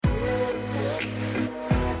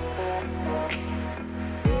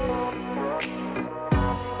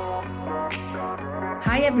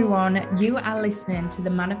everyone, you are listening to the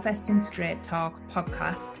Manifesting Straight Talk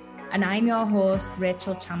podcast, and I'm your host,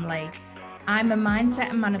 Rachel Chamley. I'm a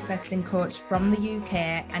mindset and manifesting coach from the UK,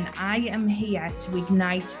 and I am here to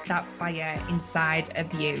ignite that fire inside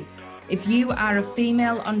of you. If you are a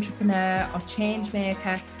female entrepreneur or change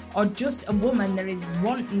maker, or just a woman that is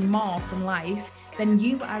wanting more from life, then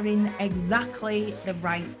you are in exactly the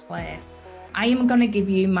right place. I am going to give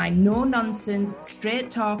you my no-nonsense,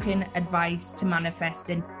 straight-talking advice to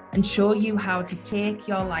manifesting and show you how to take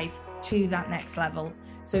your life to that next level.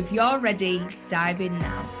 So if you're ready, dive in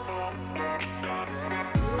now.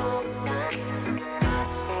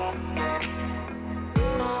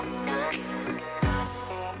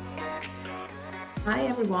 Hi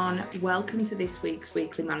everyone, welcome to this week's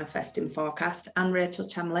weekly manifesting forecast. I'm Rachel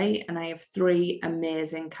Chamley and I have 3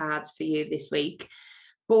 amazing cards for you this week.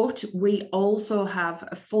 But we also have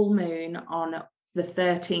a full moon on the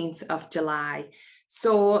 13th of July.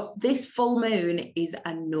 So this full moon is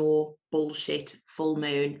a no bullshit full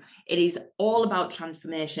moon. It is all about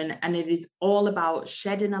transformation, and it is all about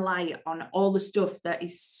shedding a light on all the stuff that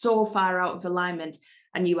is so far out of alignment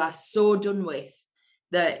and you are so done with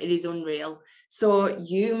that it is unreal. So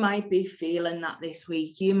you might be feeling that this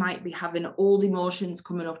week. You might be having old emotions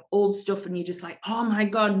coming up, old stuff, and you're just like, oh my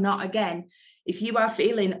God, not again. If you are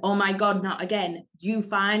feeling, oh my God, not again, you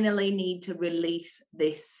finally need to release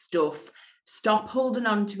this stuff. Stop holding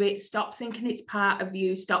on to it. Stop thinking it's part of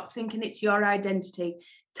you. Stop thinking it's your identity.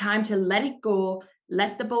 Time to let it go,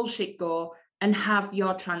 let the bullshit go, and have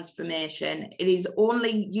your transformation. It is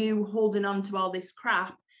only you holding on to all this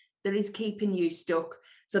crap that is keeping you stuck.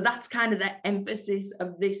 So that's kind of the emphasis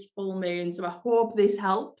of this full moon. So I hope this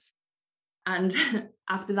helps. And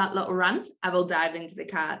after that little rant, I will dive into the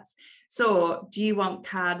cards. So do you want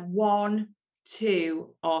card 1, 2,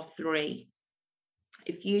 or 3?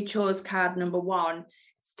 If you chose card number 1,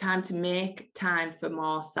 it's time to make time for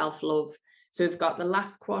more self-love. So we've got the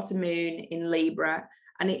last quarter moon in Libra,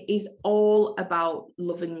 and it is all about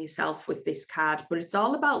loving yourself with this card, but it's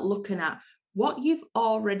all about looking at what you've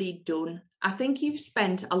already done. I think you've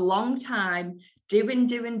spent a long time doing,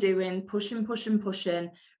 pushing,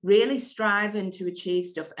 really striving to achieve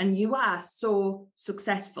stuff. And you are so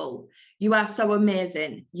successful. You are so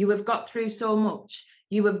amazing. You have got through so much.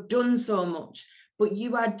 You have done so much, but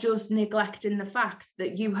you are just neglecting the fact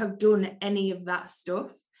that you have done any of that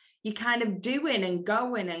stuff. You're kind of doing and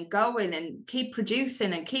going and keep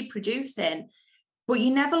producing, but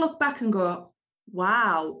you never look back and go,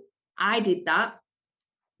 wow, I did that.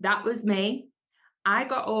 That was me. I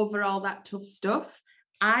got over all that tough stuff.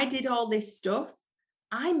 I did all this stuff.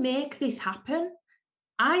 I make this happen.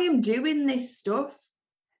 I am doing this stuff.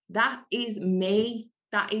 That is me.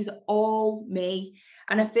 That is all me.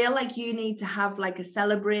 And I feel like you need to have like a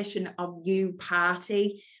celebration of you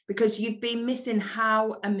party, because you've been missing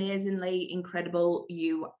how amazingly incredible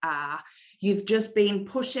you are. You've just been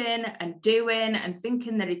pushing and doing and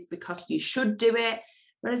thinking that it's because you should do it.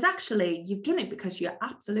 Whereas actually you've done it because you're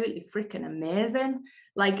absolutely freaking amazing.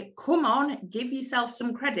 Like, come on, give yourself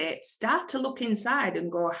some credit. Start to look inside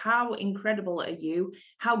and go, how incredible are you?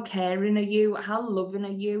 How caring are you? How loving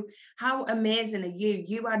are you? How amazing are you?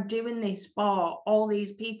 You are doing this for all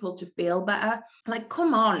these people to feel better. Like,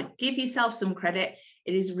 come on, give yourself some credit.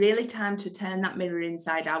 It is really time to turn that mirror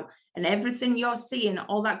inside out. And everything you're seeing,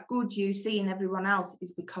 all that good you see in everyone else,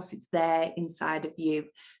 is because it's there inside of you.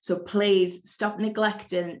 So please stop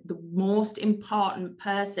neglecting the most important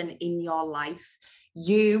person in your life.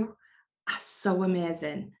 You are so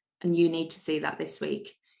amazing, and you need to see that this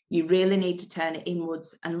week. You really need to turn it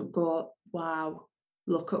inwards and go, wow,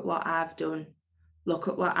 look at what I've done. Look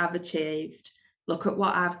at what I've achieved. Look at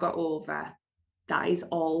what I've got over. That is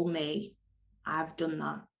all me. I've done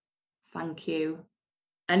that. Thank you.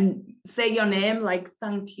 And say your name, like,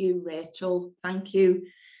 thank you, Rachel. Thank you.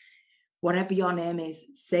 Whatever your name is,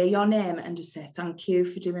 say your name and just say, thank you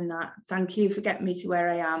for doing that. Thank you for getting me to where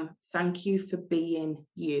I am. Thank you for being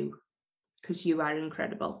you, because you are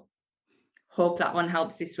incredible. Hope that one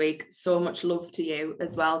helps this week. So much love to you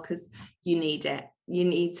as well, because you need it. You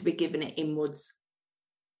need to be giving it inwards.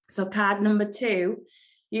 So card number 2,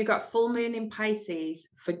 you got full moon in Pisces,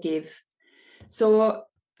 forgive. So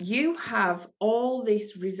you have all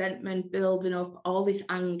this resentment building up, all this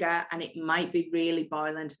anger, and it might be really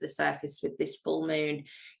boiling to the surface with this full moon.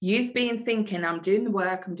 You've been thinking, I'm doing the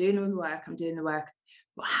work.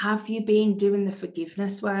 But have you been doing the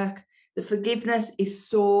forgiveness work? The forgiveness is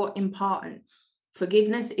so important.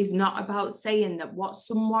 Forgiveness is not about saying that what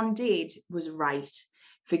someone did was right.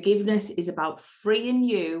 Forgiveness is about freeing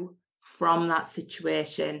you from that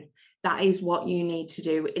situation. that is what you need to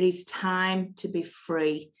do. It is time to be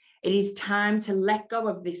free. It is time to let go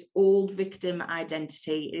of this old victim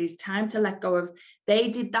identity. It is time to let go of, they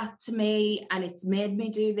did that to me and it's made me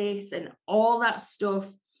do this and all that stuff.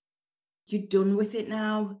 You're done with it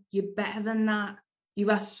now. You're better than that.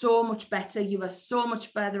 You are so much better. You are so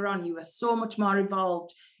much further on. You are so much more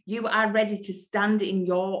evolved. You are ready to stand in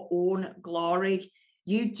your own glory.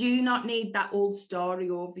 You do not need that old story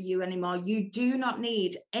over you anymore. You do not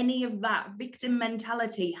need any of that victim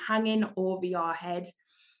mentality hanging over your head.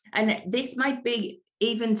 And this might be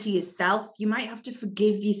even to yourself. You might have to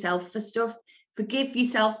forgive yourself for stuff. Forgive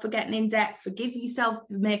yourself for getting in debt. Forgive yourself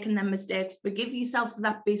for making them mistakes. Forgive yourself for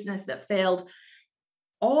that business that failed.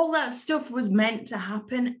 All that stuff was meant to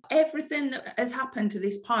happen. Everything that has happened to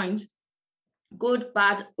this point, good,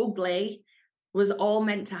 bad, ugly, was all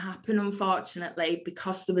meant to happen, unfortunately,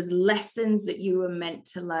 because there was lessons that you were meant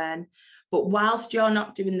to learn. But whilst you're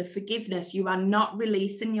not doing the forgiveness, you are not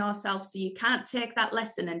releasing yourself. So you can't take that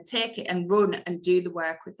lesson and take it and run and do the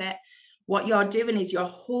work with it. What you're doing is you're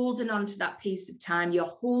holding on to that piece of time. You're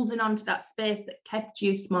holding on to that space that kept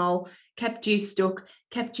you small, kept you stuck,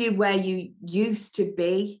 kept you where you used to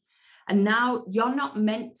be. And now you're not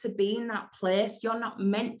meant to be in that place. You're not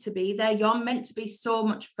meant to be there. You're meant to be so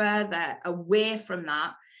much further away from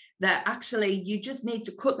that, that actually you just need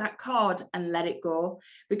to cut that cord and let it go,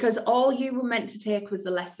 because all you were meant to take was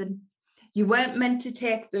the lesson. You weren't meant to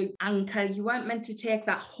take the anchor. You weren't meant to take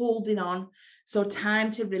that holding on. So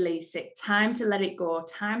time to release it, time to let it go,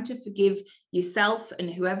 time to forgive yourself and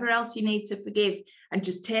whoever else you need to forgive, and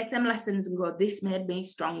just take them lessons and go, this made me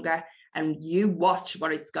stronger, and you watch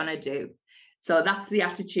what it's going to do. So that's the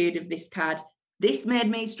attitude of this card. This made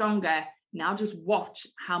me stronger. Now just watch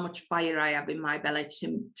how much fire I have in my belly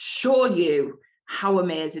to show you how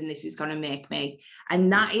amazing this is going to make me.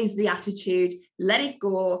 And that is the attitude. Let it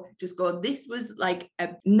go. Just go, this was like a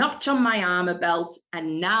notch on my armor belt,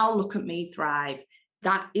 and now look at me thrive.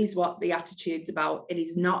 That is what the attitude's about. It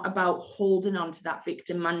is not about holding on to that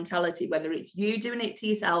victim mentality, whether it's you doing it to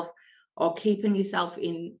yourself or keeping yourself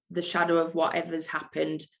in the shadow of whatever's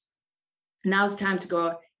happened. Now's time to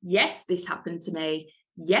go, yes, this happened to me.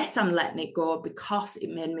 Yes, I'm letting it go because it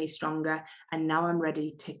made me stronger. And now I'm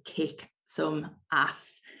ready to kick some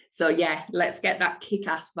ass. So yeah, let's get that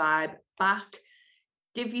kick-ass vibe back.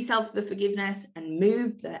 Give yourself the forgiveness and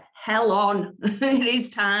move the hell on. It is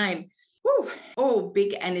time. Woo. Oh,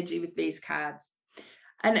 big energy with these cards.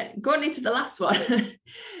 And going into the last one,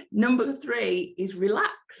 number 3 is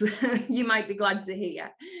relax. You might be glad to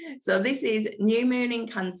hear. So this is new moon in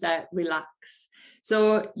Cancer, relax.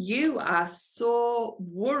 So you are so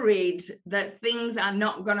worried that things are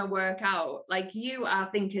not going to work out. Like you are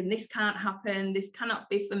thinking, this can't happen. This cannot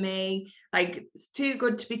be for me. Like it's too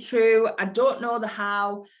good to be true. I don't know the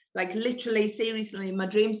how. Like literally, seriously, my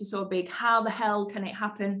dreams are so big. How the hell can it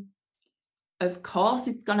happen? Of course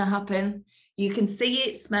it's going to happen. You can see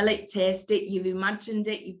it, smell it, taste it. You've imagined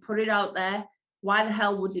it. You put it out there. Why the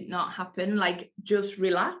hell would it not happen? Like just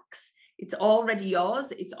relax. It's already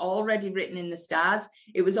yours. It's already written in the stars.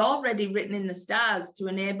 It was already written in the stars to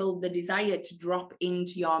enable the desire to drop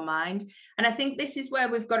into your mind. And I think this is where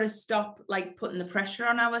we've got to stop like putting the pressure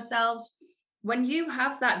on ourselves. When you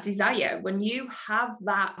have that desire, when you have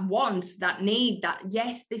that want, that need, that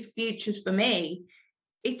yes, this future's for me,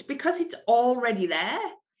 it's because it's already there.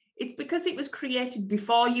 It's because it was created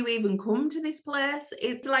before you even come to this place.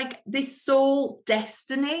 It's like this soul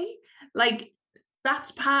destiny. Like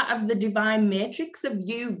that's part of the divine matrix of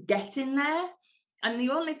you getting there. And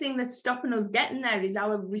the only thing that's stopping us getting there is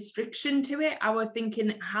our restriction to it, our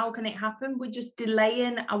thinking, how can it happen? We're just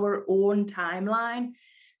delaying our own timeline.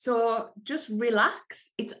 So just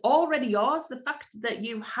relax. It's already yours. The fact that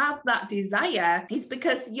you have that desire is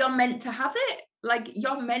because you're meant to have it. Like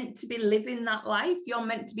you're meant to be living that life. You're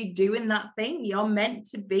meant to be doing that thing. You're meant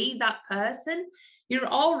to be that person. You're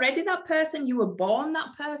already that person. You were born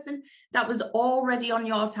that person. That was already on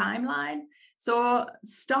your timeline. So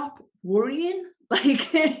stop worrying. Like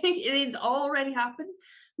it's already happened.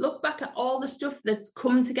 Look back at all the stuff that's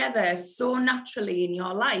come together so naturally in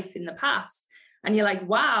your life in the past. And you're like,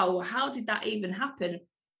 wow, how did that even happen?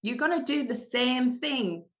 You're going to do the same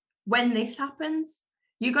thing when this happens.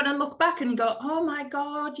 You're going to look back and you go, oh my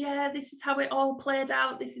God, yeah, this is how it all played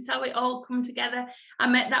out. This is how it all come together. I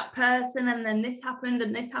met that person and then this happened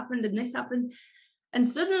and this happened and this happened. And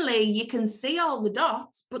suddenly you can see all the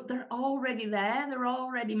dots, but they're already there. They're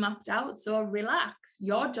already mapped out. So relax.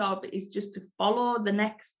 Your job is just to follow the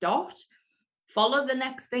next dot. Follow the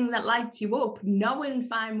next thing that lights you up, knowing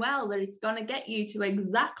fine well that it's going to get you to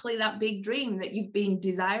exactly that big dream that you've been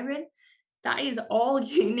desiring. That is all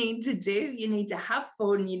you need to do. You need to have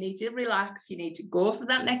fun. You need to relax. You need to go for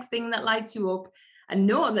that next thing that lights you up, and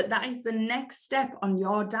know that that is the next step on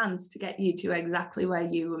your dance to get you to exactly where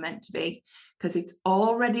you were meant to be, because it's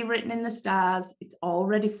already written in the stars. It's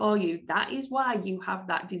already for you. That is why you have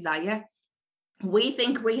that desire. We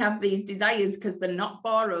think we have these desires because they're not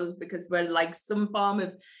for us, because we're like some form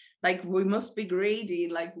of like, we must be greedy.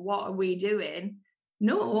 Like, what are we doing?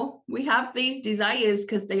 No, we have these desires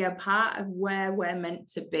because they are part of where we're meant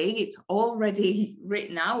to be. It's already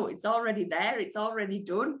written out. It's already there. It's already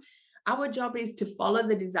done. Our job is to follow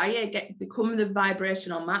the desire, become the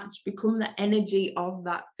vibrational match, become the energy of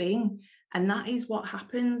that thing. And that is what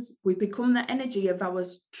happens. We become the energy of our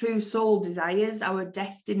true soul desires, our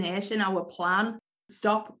destination, our plan.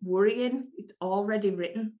 Stop worrying. It's already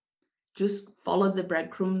written. Just follow the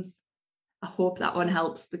breadcrumbs. I hope that one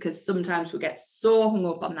helps, because sometimes we get so hung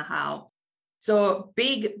up on the how. So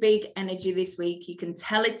big energy this week. You can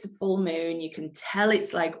tell it's a full moon. You can tell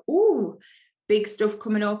it's like, ooh, big stuff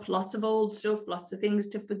coming up, lots of old stuff, lots of things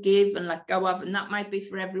to forgive and let go of. And that might be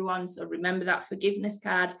for everyone. So remember that forgiveness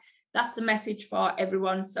card. That's a message for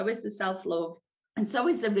everyone. So is the self-love. And so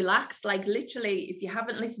is the relax. Like, literally, if you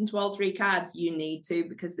haven't listened to all 3 cards, you need to,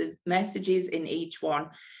 because there's messages in each one.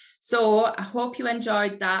 So I hope you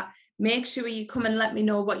enjoyed that. Make sure you come and let me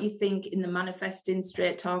know what you think in the Manifesting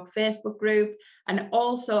Straight Talk Facebook group. And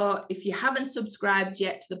also, if you haven't subscribed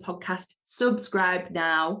yet to the podcast, subscribe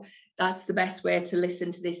now. That's the best way to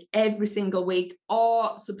listen to this every single week,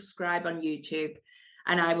 or subscribe on YouTube.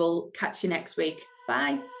 And I will catch you next week.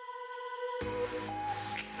 Bye.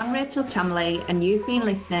 I'm Rachel Chamley, and you've been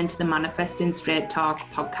listening to the Manifesting Straight Talk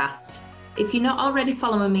podcast. If you're not already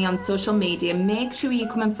following me on social media, make sure you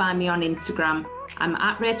come and find me on Instagram. I'm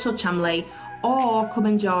at Rachel Chamley, or come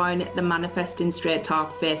and join the Manifesting Straight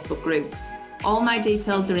Talk Facebook group. All my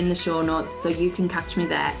details are in the show notes, so you can catch me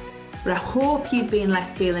there. But I hope you've been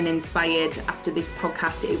left feeling inspired after this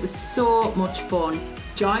podcast. It was so much fun.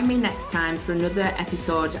 Join me next time for another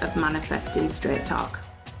episode of Manifesting Straight Talk.